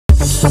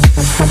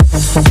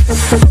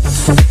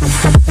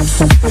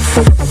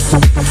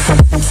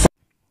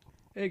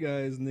Hey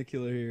guys,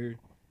 Nickula here,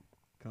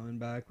 coming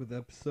back with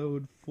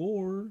episode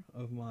 4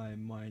 of my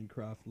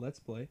Minecraft Let's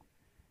Play.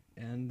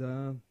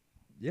 And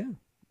yeah,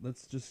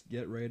 let's just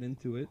get right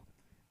into it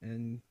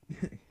and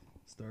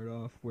start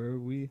off where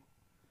we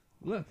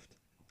left,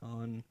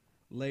 on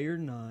layer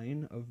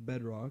 9 of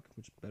Bedrock,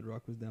 which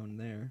Bedrock was down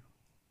there,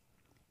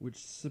 which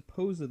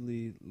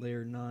supposedly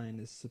layer 9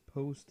 is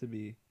supposed to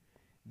be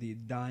the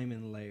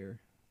diamond layer.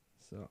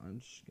 So I'm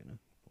just gonna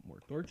put more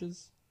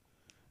torches.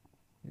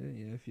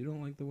 Yeah, if you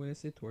don't like the way I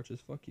say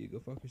torches, fuck you, go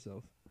fuck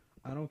yourself.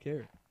 I don't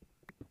care.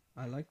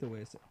 I like the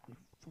way I say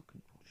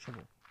fucking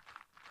shovel.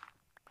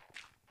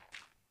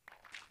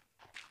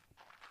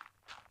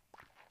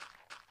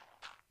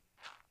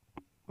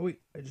 Oh wait,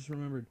 I just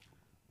remembered.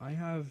 I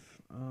have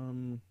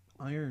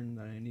iron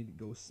that I need to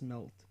go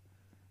smelt.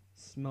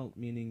 Smelt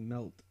meaning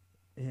melt,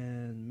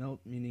 and melt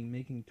meaning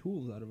making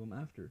tools out of them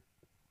after.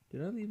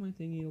 Did I leave my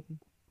thingy open?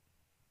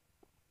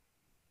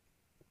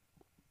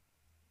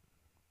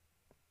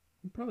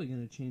 I'm probably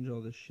gonna change all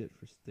this shit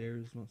for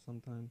stairs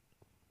sometime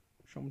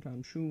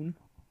soon.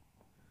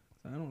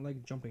 I don't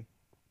like jumping.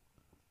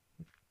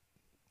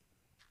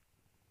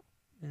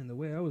 And the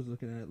way I was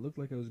looking at it, looked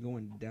like I was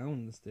going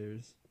down the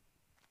stairs.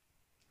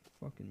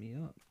 Fucking me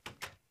up.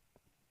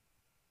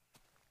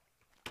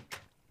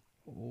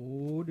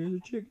 Oh, there's a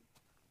chicken.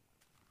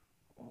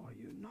 Oh,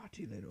 you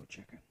naughty little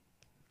chicken.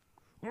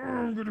 Oh,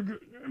 I'm gonna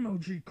get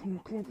MLG. Come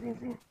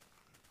on.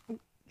 Oh,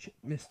 shit,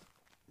 missed.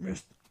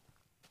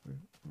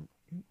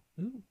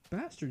 Ooh,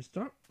 bastard,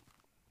 stop.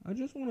 I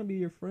just want to be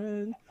your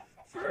friend.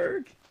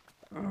 Ferg!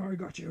 Oh, I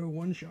got you a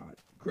one shot.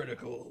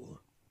 Critical.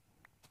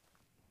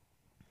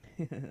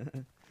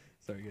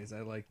 Sorry guys, I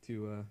like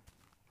to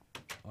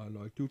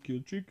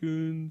kill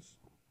chickens.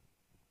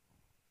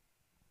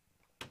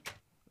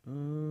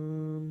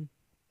 Iron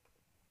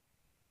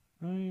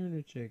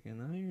a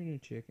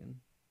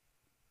chicken.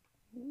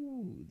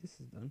 Ooh, this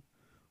is done.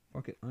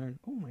 Fuck it, iron.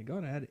 Oh my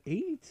god, I had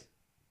 8.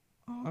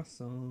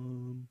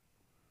 Awesome.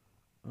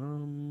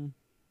 I'm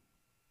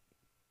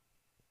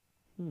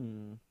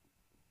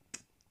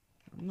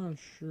not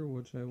sure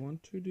what I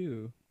want to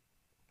do.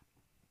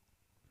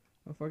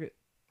 Oh, fuck it.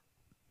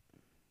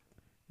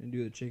 And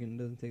do the chicken, it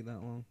doesn't take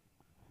that long.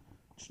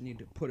 Just need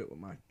to put it with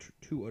my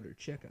 2 other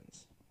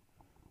chickens.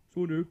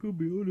 So there could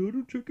be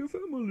another chicken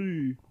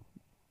family.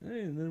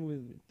 Hey, and then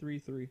with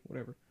 3,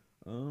 whatever.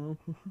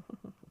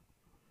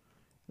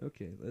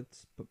 Okay,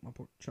 let's put my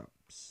pork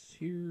chops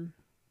here.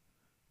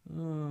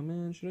 Oh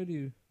man, should I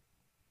do?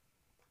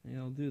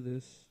 Yeah, I'll do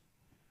this.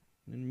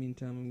 And in the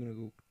meantime, I'm gonna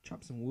go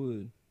chop some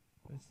wood.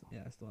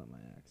 Yeah, I still have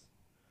my axe.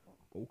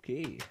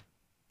 Okay,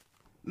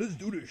 let's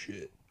do this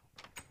shit.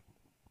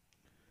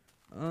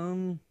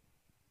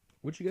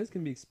 What you guys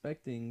can be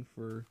expecting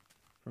from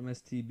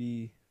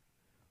STB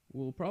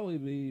will probably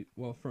be,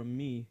 well, from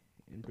me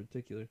in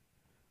particular,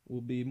 will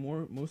be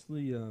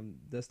mostly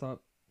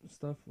desktop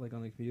stuff, like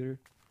on the computer,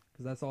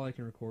 because that's all I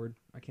can record.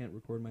 I can't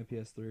record my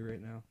PS3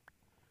 right now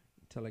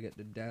until I get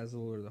the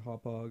Dazzle or the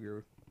Hopog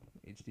or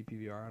HD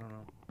PVR. I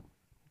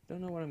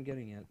don't know what I'm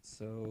getting yet.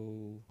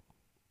 So,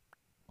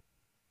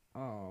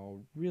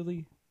 oh,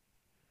 really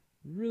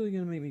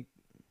gonna make me?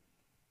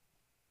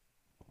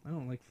 I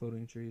don't like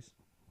floating trees.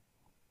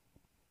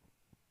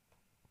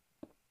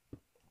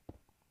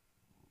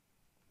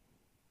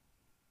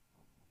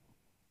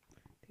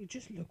 They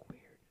just look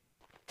weird.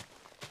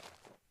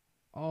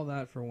 All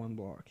that for 1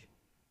 block.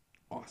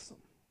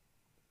 Awesome.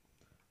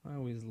 I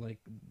always like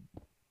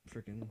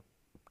freaking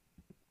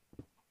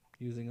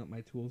using up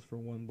my tools for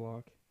 1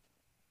 block.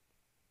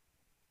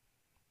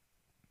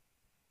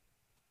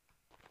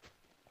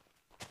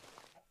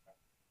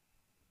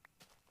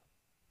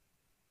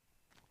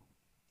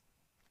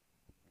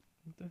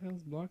 What the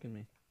hell's blocking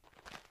me?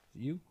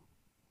 Is it you?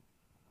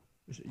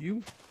 Is it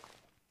you?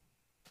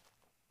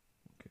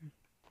 Okay.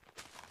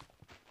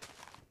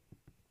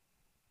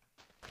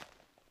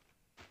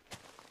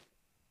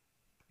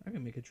 I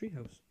can make a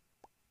treehouse.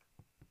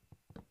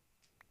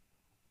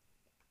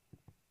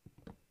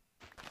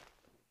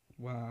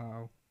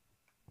 Wow.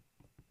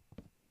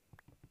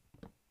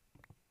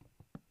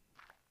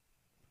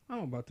 I'm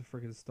about to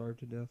freaking starve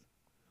to death.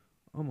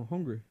 I'm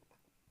hungry.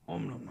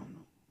 Nom nom nom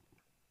nom.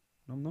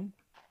 Nom nom?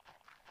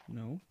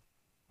 No.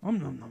 Nom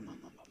nom nom nom nom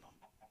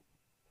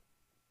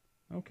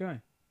nom.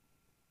 Okay.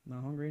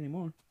 Not hungry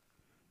anymore.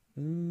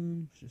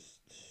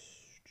 Just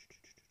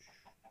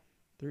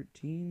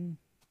 13.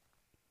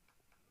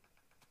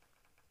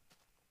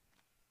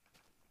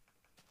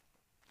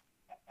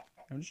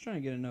 I'm just trying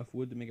to get enough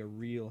wood to make a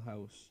real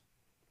house.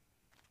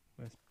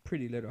 This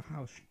pretty little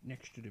house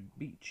next to the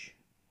beach.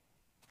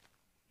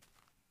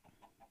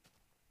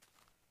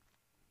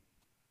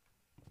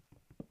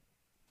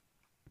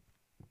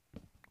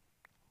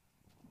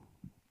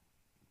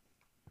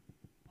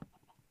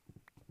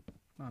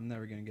 I'm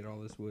never gonna get all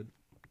this wood.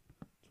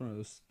 It's one of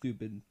those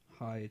stupid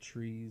high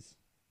trees.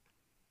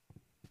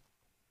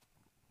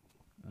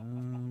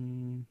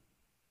 You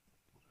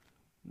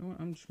know what?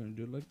 I'm just gonna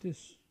do it like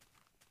this.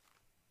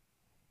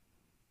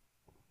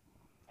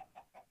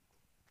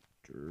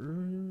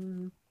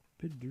 Derp,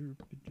 derp,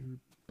 derp.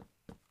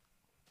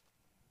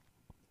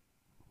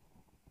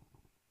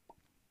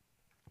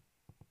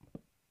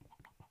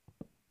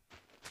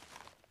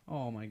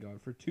 Oh my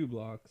god, for 2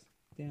 blocks.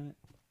 Damn it.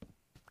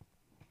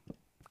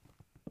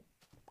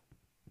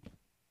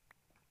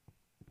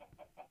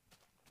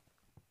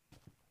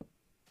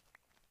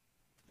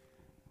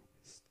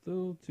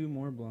 Still 2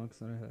 more blocks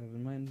that I have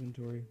in my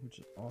inventory, which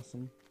is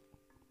awesome.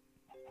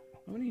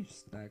 How many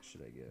stacks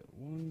should I get?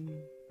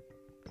 1,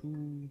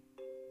 2.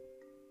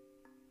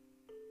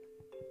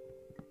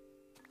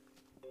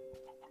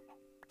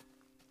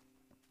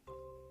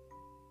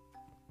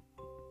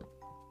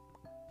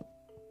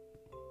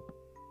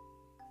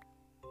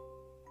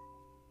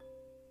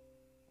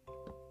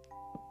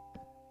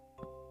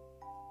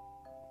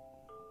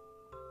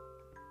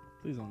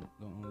 Please don't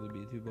only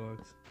be 2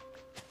 blocks.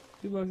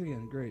 2 blocks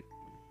again, great.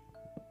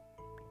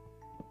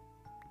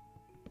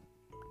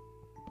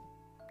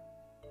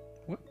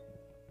 What?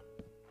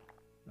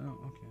 Oh,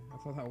 okay. I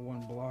thought that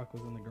 1 block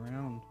was in the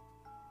ground.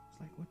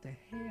 It's like, what the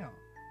hell?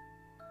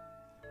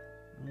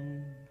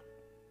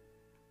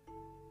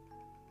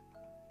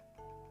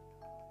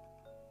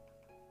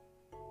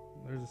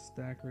 There's a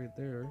stack right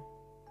there.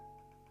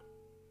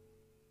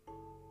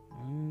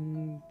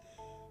 And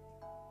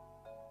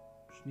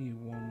just need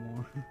 1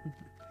 more.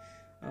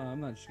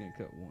 I'm not just gonna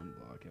cut 1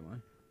 block, am I?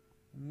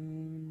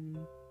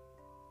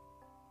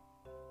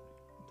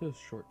 Do a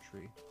short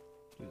tree.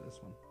 Do this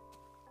one.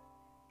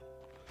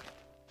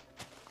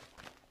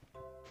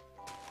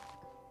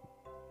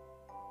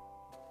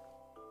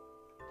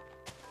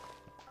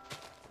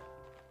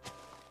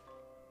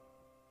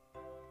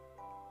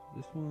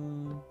 This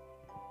one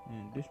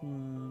and this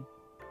one.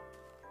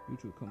 You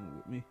two coming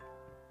with me?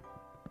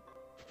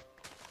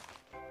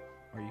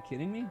 Are you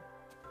kidding me?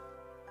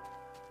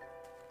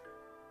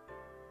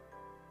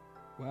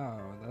 Wow,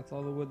 that's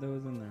all the wood that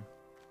was in there.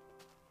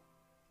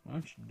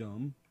 That's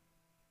dumb.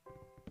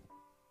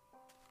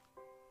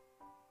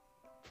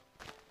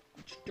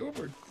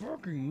 Stupid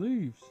fucking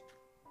leaves.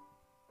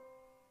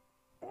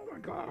 Oh my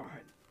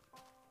god.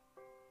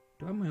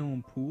 Do I have my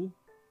own pool?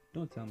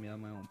 Don't tell me I have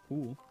my own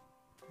pool.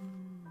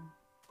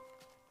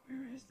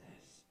 Where is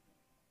this?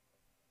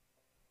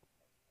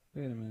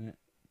 Wait a minute.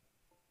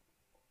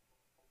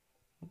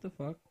 What the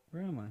fuck?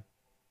 Where am I?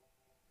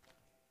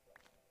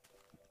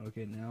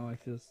 Okay, now I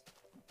feel...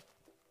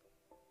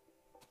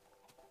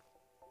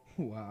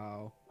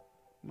 Wow.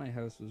 My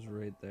house was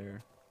right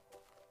there.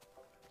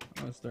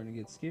 I was starting to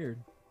get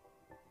scared.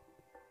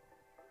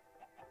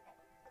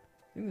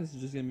 I think this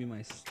is just gonna be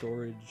my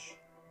storage.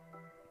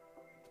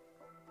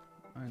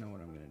 I know what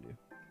I'm gonna do.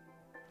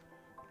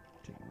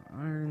 Take my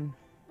iron,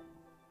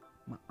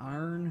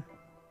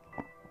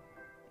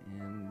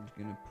 and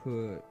gonna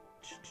put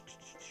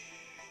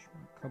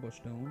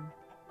cobblestone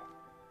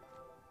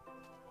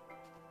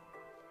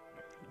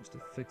just to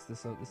fix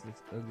this up. This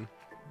looks ugly.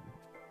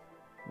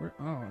 Where?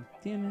 Oh,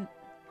 damn it.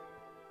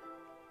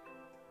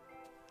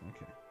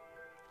 Okay.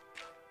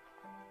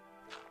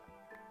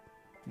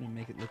 I'm gonna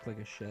make it look like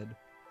a shed.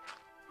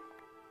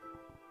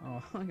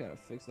 Oh, I gotta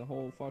fix the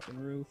whole fucking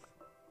roof.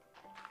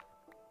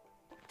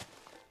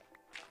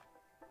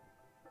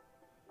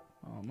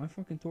 Oh, my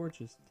fucking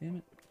torches. Damn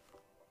it.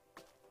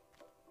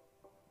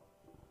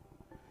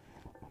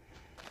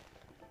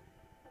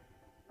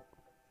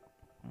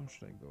 How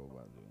should I go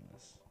about doing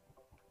this?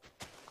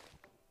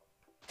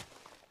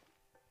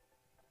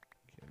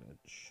 Okay, that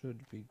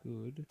should be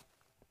good.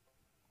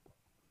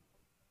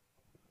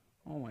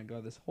 Oh my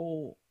god, this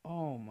whole...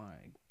 Oh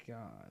my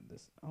god,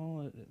 this...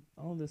 All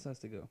this has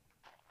to go.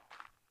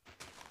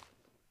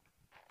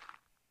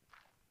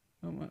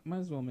 Oh, might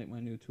as well make my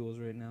new tools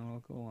right now.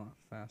 I'll go a lot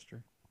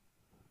faster.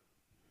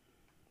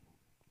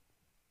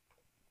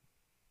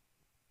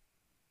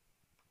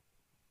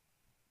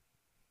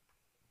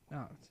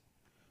 Out.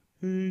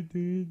 Yeah,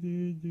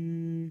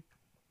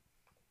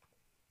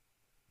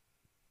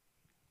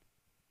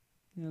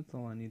 that's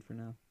all I need for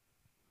now.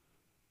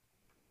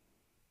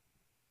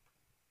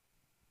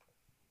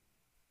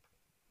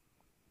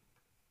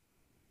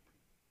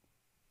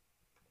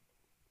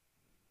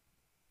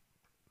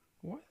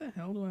 Why the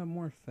hell do I have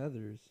more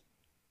feathers?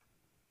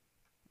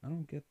 I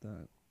don't get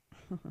that.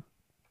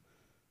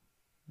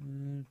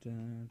 And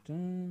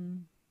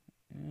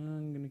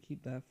I'm gonna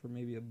keep that for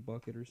maybe a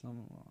bucket or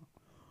something.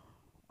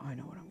 I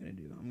know what I'm gonna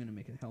do. I'm gonna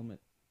make a helmet.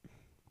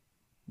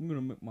 I'm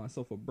gonna make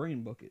myself a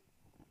brain bucket.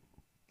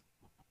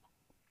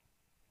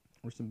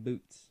 Or some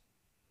boots.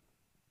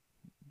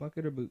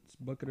 Bucket or boots?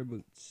 Bucket or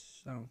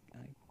boots?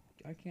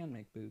 I can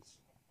make boots.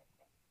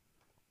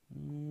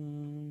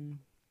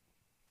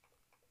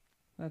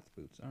 That's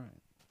boots.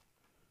 Alright.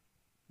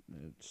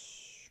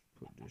 Let's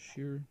put this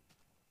here.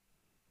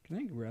 Can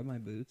I grab my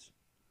boots?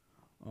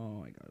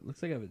 Oh my god. It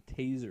looks like I have a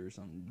taser or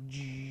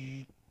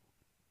something.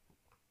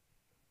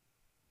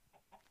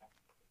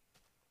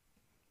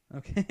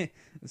 Okay.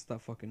 Let's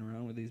stop fucking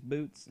around with these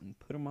boots and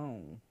put them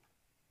on.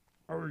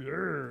 Oh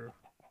yeah.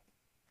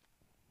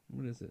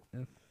 What is it?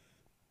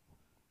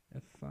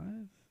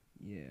 F5?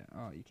 Yeah.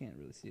 Oh, you can't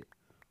really see it.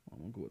 I'm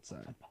gonna go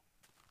outside.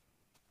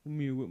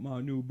 Me with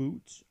my new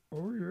boots.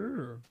 Oh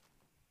yeah.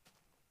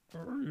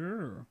 Oh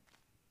yeah.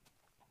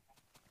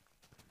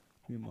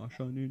 Me and my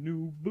shiny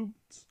new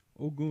boots.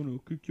 Oh, gonna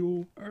kick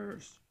your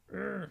ass.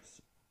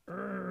 Ass.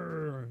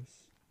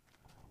 Ass.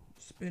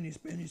 Spinny,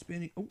 spinny,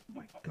 spinny. Oh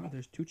my god,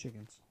 there's 2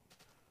 chickens.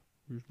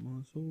 Where's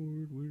my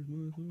sword? Where's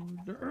my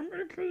sword? I'm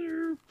gonna kill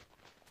you.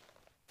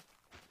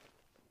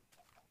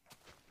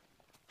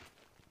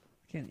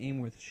 I can't aim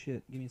worth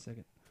shit. Give me a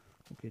second.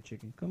 Okay,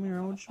 chicken. Come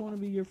here. I just want to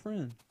be your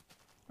friend.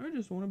 I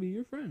just want to be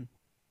your friend.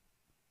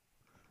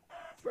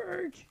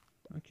 Fake!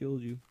 I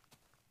killed you.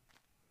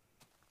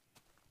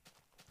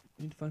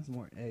 I need to find some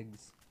more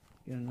eggs.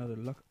 Get another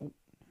luck. Oh.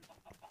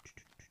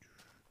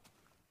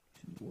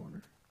 Some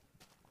water.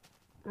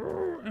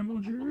 Oh,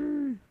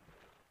 MLG!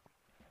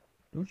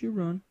 Don't you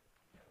run.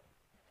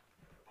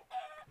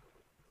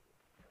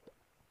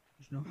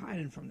 There's no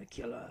hiding from the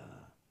killer.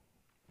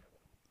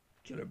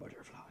 Killer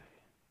butterfly.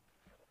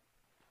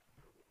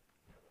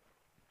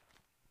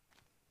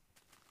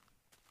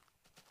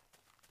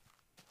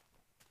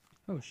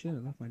 Oh shit, I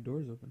left my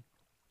doors open.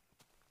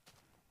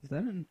 Is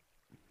that an...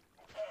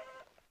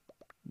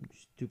 You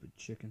stupid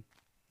chicken.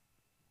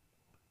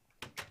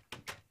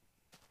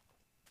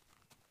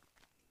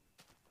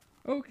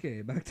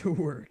 Okay, back to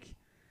work.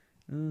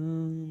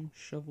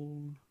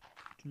 Shovel.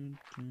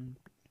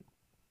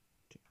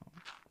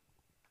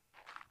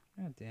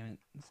 God damn it.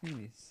 This is gonna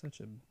be such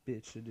a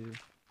bitch to do.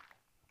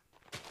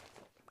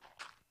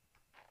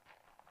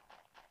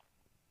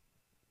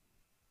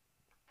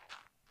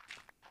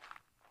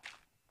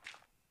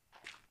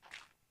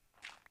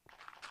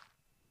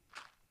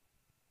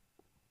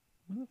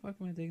 Why the fuck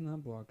am I taking that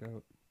block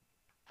out?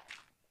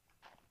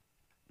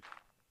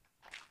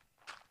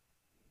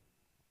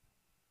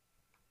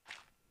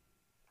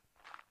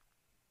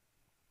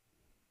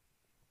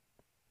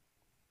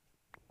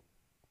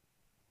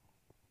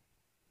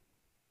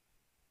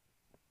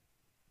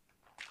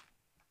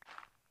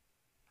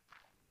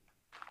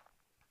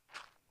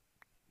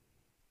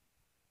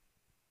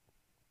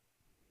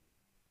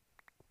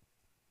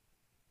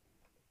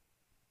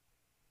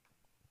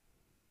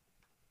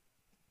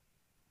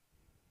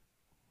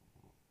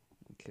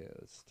 Okay,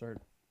 let's start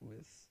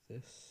with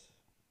this.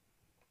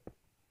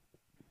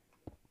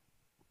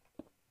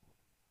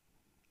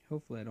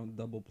 Hopefully I don't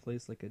double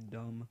place like a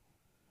dumb.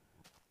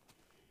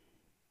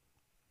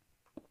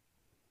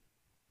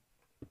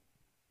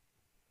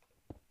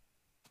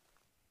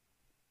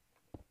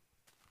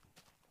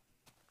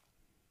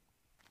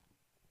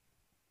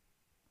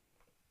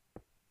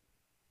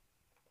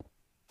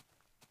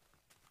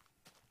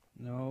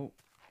 No.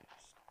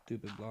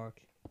 Stupid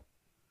block.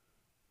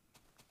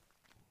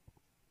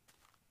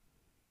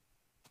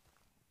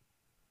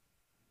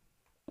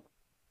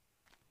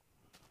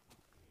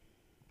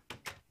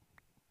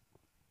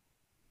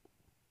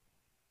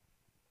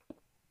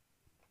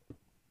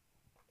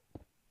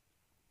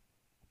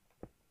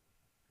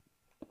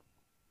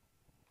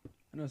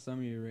 I know some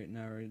of you right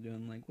now are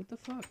doing like, what the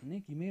fuck,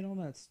 Nick, you made all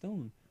that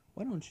stone.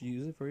 Why don't you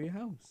use it for your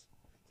house?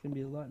 It's gonna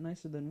be a lot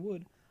nicer than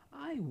wood.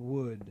 I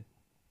would.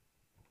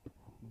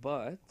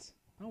 But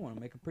I want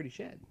to make a pretty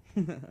shed.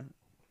 What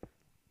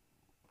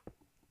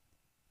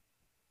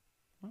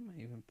am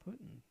I even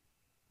putting?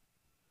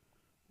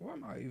 What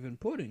am I even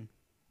putting?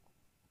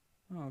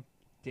 Oh,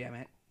 damn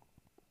it.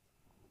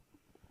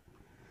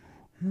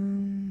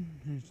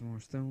 Here's some more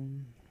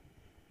stone.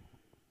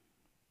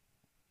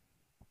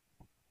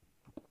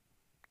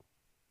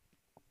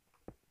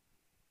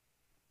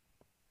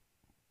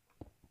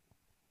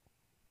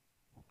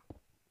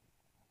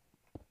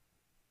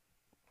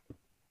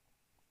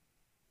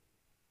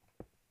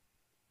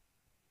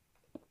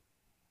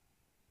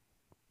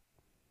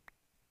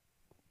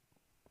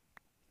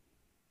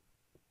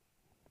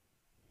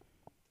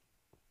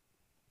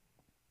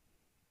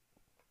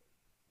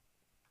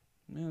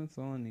 Yeah, that's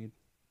all I need.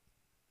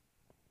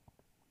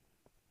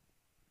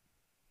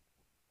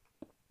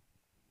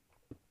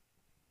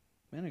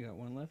 Man, I got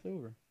one left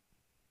over.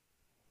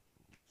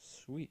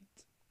 Sweet.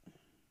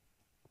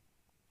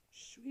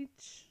 Sweet.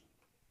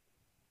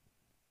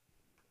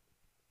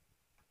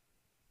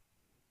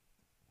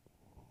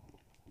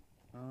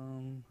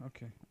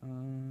 Okay.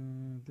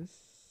 This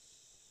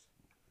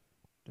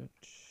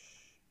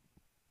Dutch.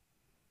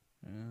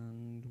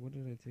 And what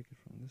did I take it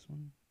from? This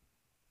one?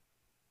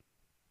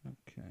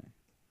 Okay.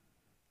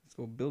 Let's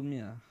go build me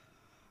a...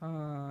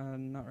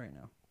 not right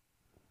now.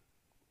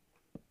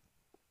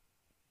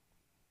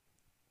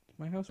 It's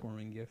my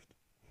housewarming gift.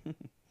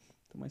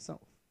 To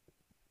myself.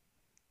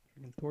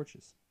 Freaking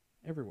torches.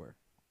 Everywhere.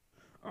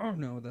 Oh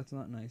no, that's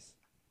not nice.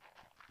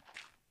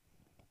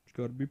 It's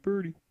gotta be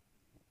pretty.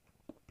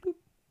 Bloop.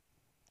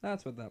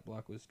 That's what that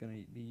block was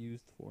gonna be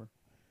used for.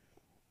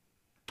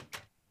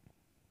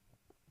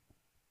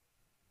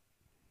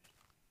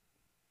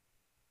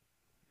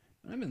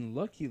 I've been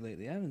lucky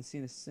lately. I haven't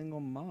seen a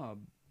single mob.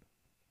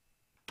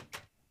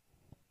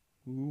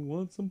 Who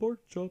wants some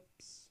pork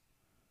chops?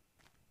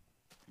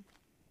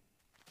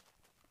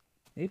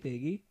 Hey,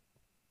 Piggy.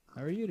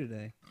 How are you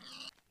today?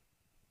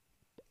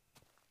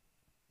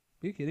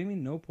 You kidding me?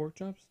 No pork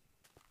chops?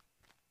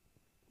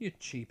 You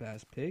cheap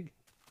ass pig.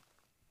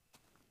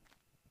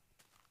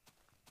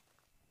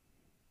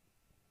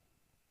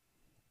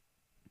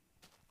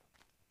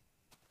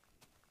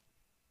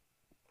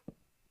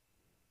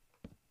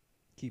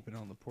 Keeping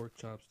all the pork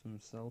chops to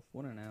himself.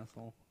 What an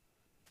asshole.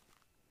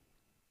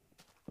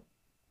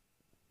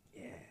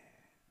 Yeah.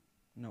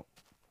 No.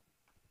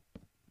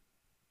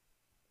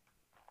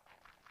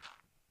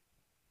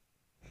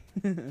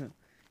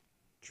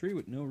 Tree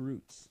with no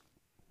roots.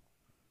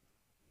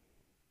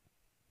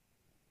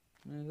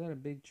 Man, is that a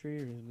big tree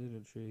or a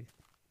little tree?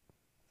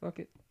 Fuck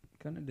it.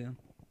 Cutting it down.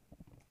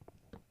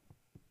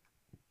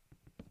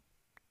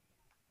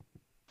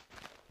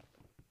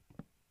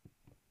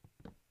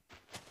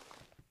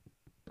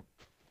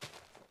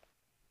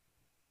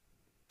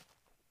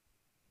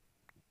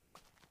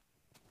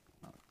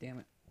 Oh, damn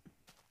it.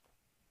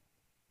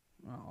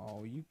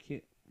 Oh, you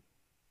can't.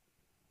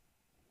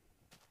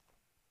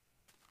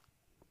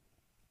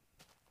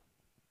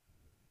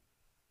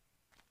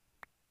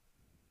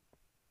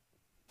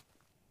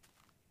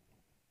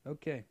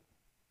 Okay.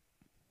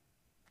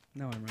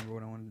 Now I remember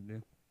what I wanted to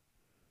do.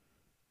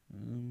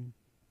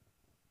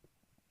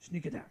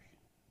 Sneak attack.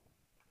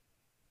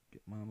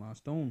 Get my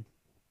stone.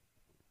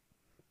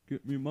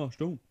 Get me my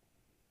stone.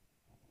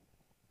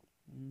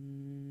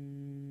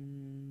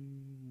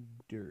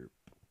 Derp.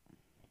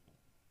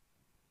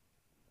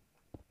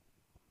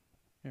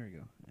 There we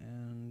go.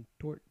 And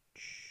torch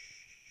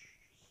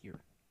here.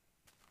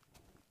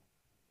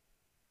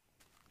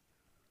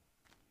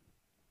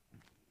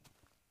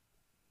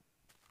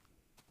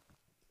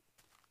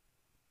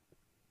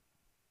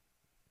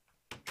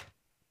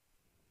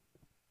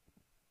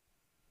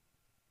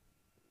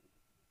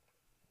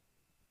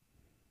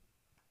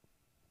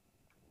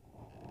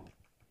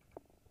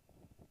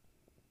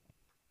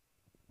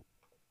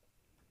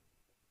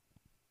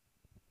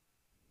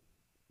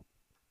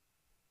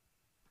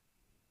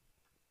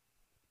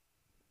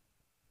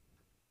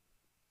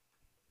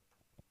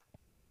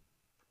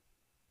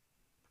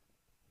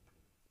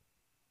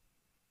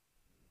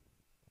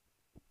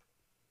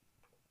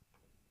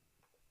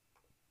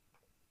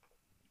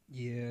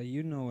 Yeah,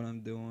 you know what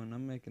I'm doing.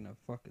 I'm making a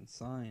fucking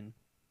sign.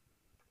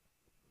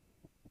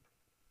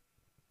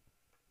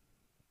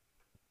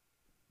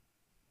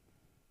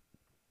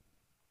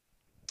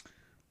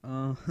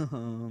 I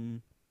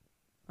don't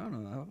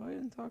know. Have I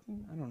been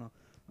talking? I don't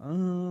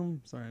know.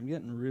 Sorry, I'm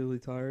getting really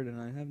tired and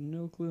I have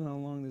no clue how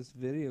long this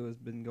video has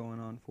been going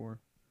on for.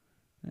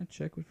 Can I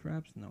check with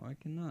Fraps? No, I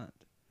cannot.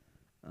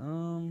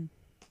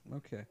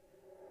 Okay.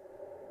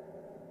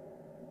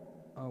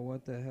 Oh,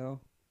 what the hell?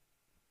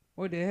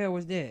 What the hell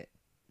was that?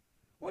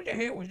 What the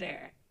hell was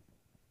that?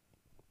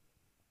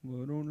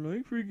 Well, I don't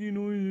like freaky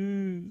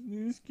noises.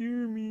 They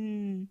scare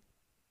me.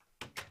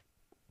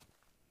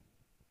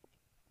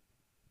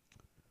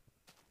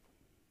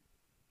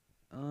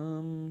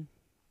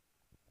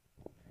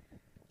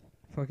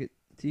 Fuck it.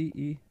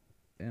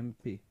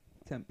 T-E-M-P.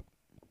 Temp.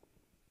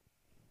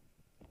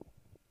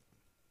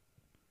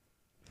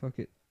 Fuck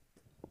it.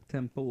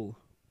 Temple.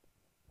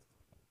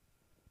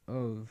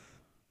 Of.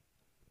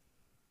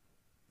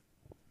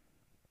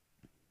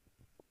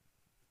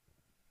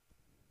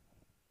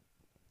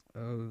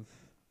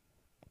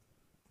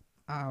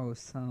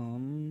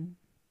 Awesome.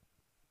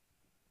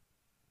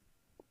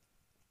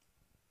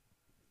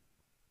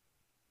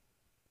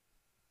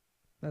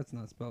 That's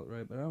not spelt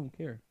right, but I don't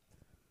care.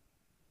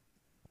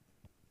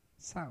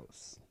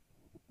 House.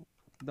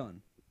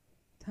 Done.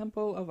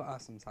 Temple of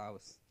Awesome's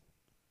house.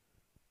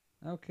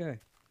 Okay.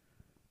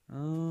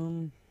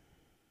 I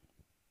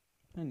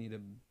need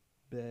a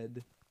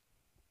bed.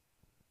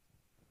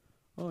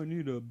 I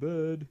need a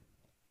bed.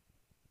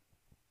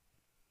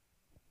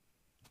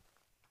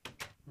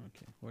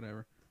 Okay,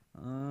 whatever.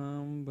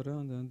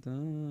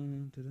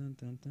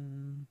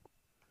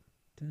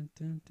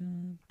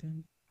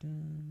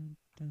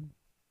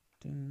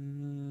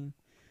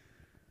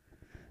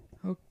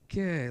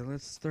 Okay,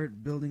 let's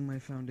start building my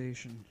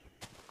foundation.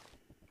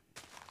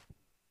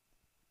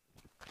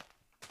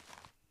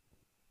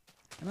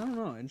 And I don't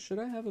know, and should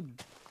I have a...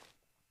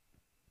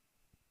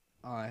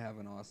 Oh, I have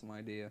an awesome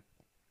idea.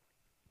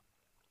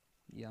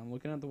 Yeah, I'm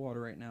looking at the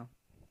water right now.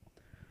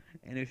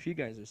 And if you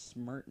guys are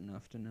smart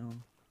enough to know...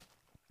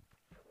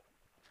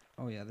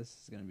 Oh yeah, this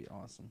is gonna be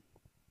awesome.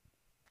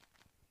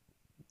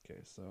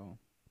 Okay, so...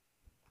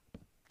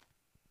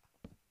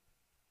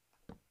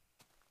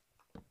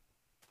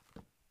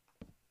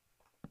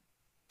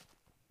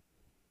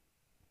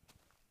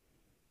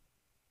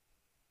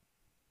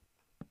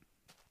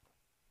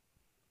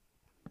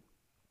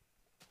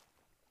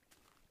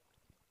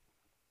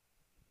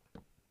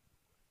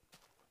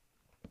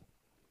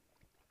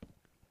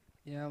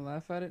 Yeah,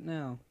 laugh at it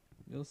now.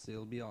 You'll see,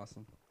 it'll be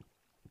awesome.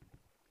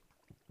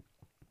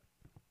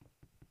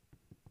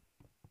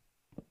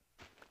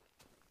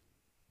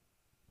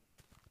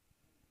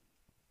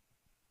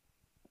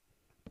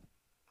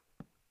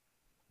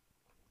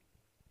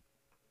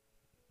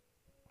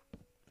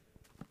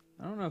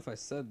 I don't know if I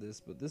said this,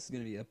 but this is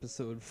going to be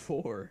episode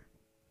 4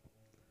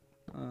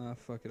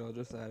 Fuck it, I'll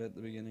just add it at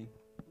the beginning.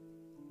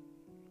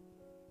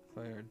 If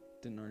I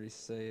didn't already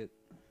say it.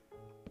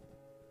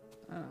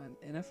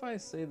 And if I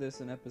say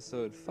this in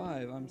episode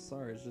 5, I'm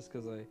sorry, it's just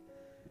because I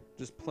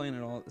just playing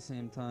it all at the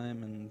same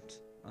time, and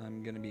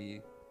I'm gonna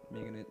be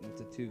making it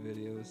into 2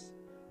 videos.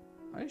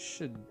 I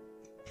should...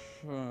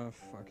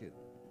 fuck it.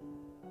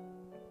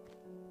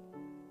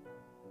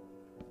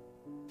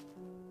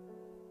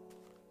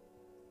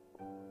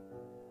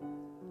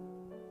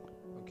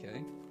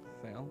 Okay,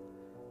 fail.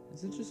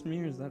 Is it just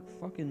me, or is that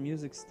fucking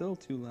music still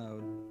too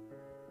loud?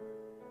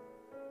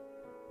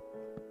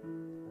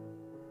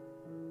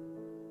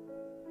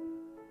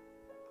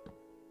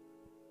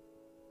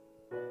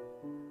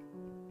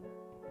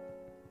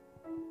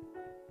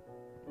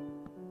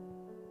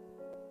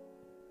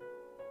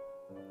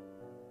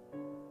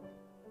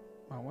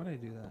 Oh, why'd I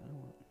do that?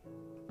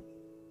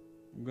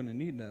 I'm gonna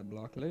need that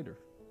block later.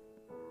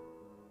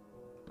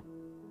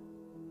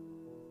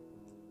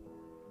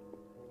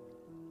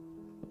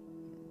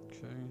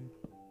 Okay.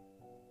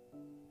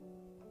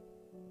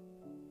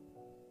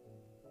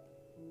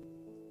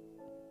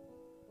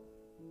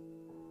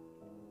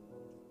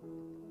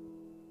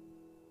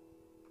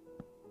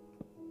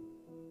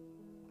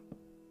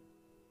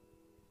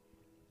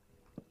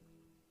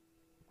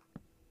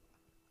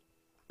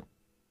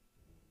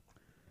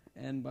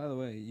 And by the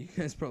way, you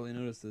guys probably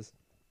noticed this.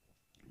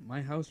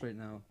 My house right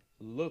now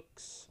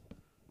looks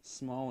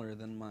smaller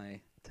than my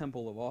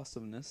Temple of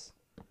Awesomeness.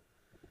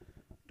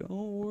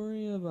 Don't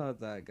worry about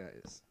that,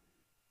 guys.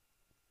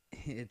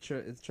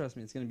 Trust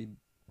me, it's gonna be...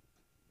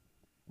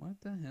 What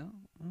the hell?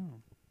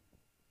 Oh.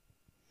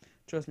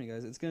 Trust me,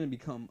 guys, it's gonna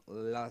become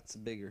lots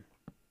bigger.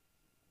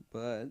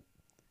 But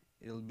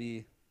it'll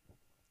be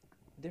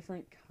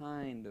different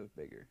kind of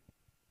bigger.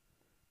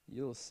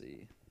 You'll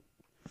see.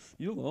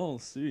 You'll all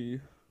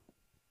see.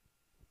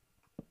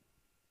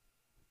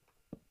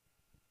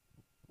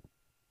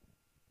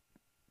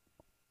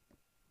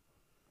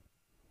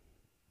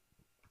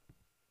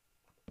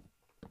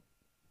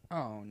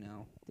 Oh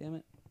no, damn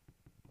it.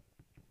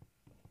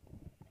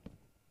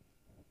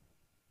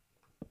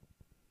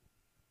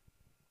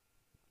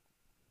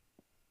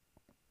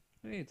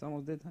 Hey, it's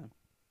almost daytime.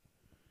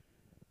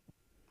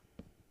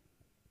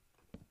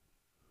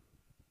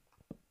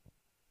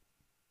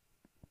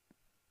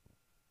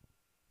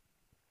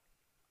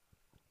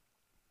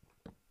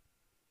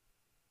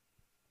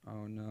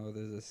 Oh no,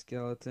 there's a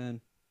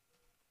skeleton.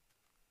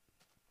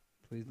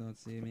 Please don't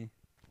see me.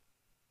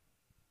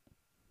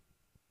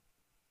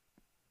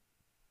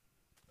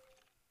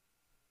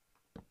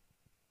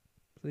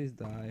 Please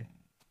die.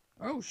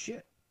 Oh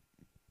shit!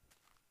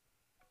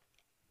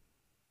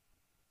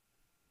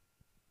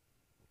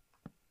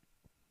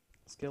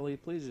 Skelly,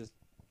 please just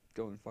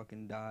go and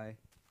fucking die.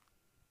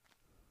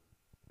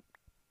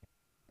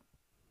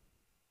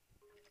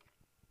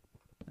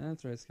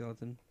 That's right,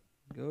 skeleton.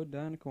 Go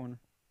down the corner.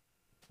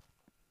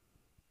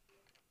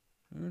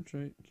 That's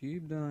right,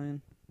 keep dying.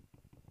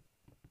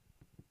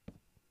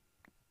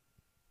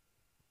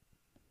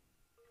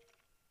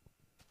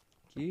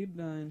 Keep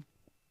dying.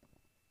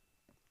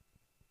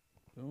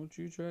 Don't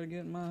you try to get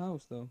in my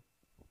house, though.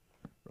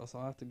 Or else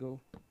I'll have to go.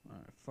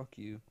 Alright, fuck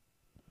you.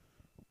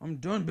 I'm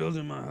done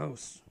building my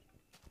house.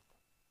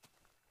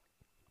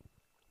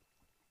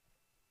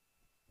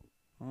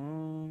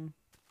 Where'd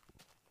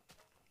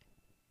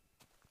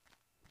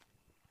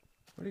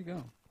he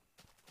go?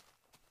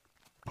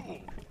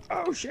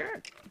 Oh,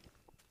 shit!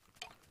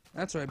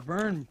 That's right,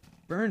 burn,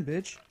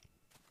 bitch.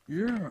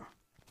 Yeah.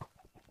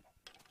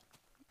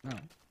 No,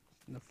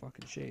 in the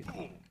fucking shade.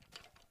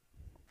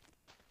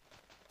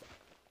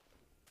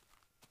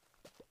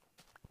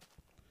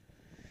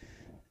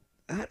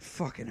 That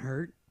fucking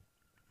hurt.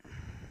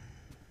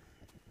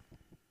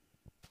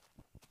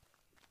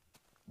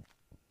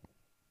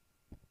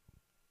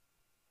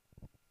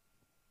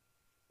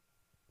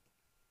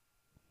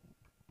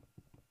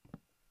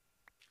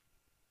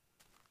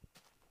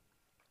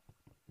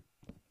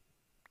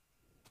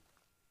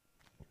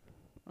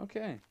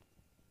 Okay.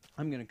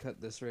 I'm gonna cut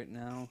this right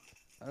now.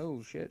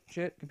 Oh, shit,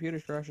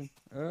 computer's crashing.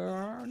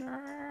 Oh,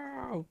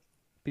 no!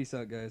 Peace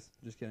out, guys.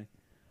 Just kidding.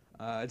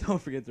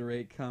 Don't forget to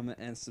rate, comment,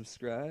 and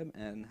subscribe,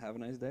 and have a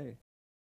nice day.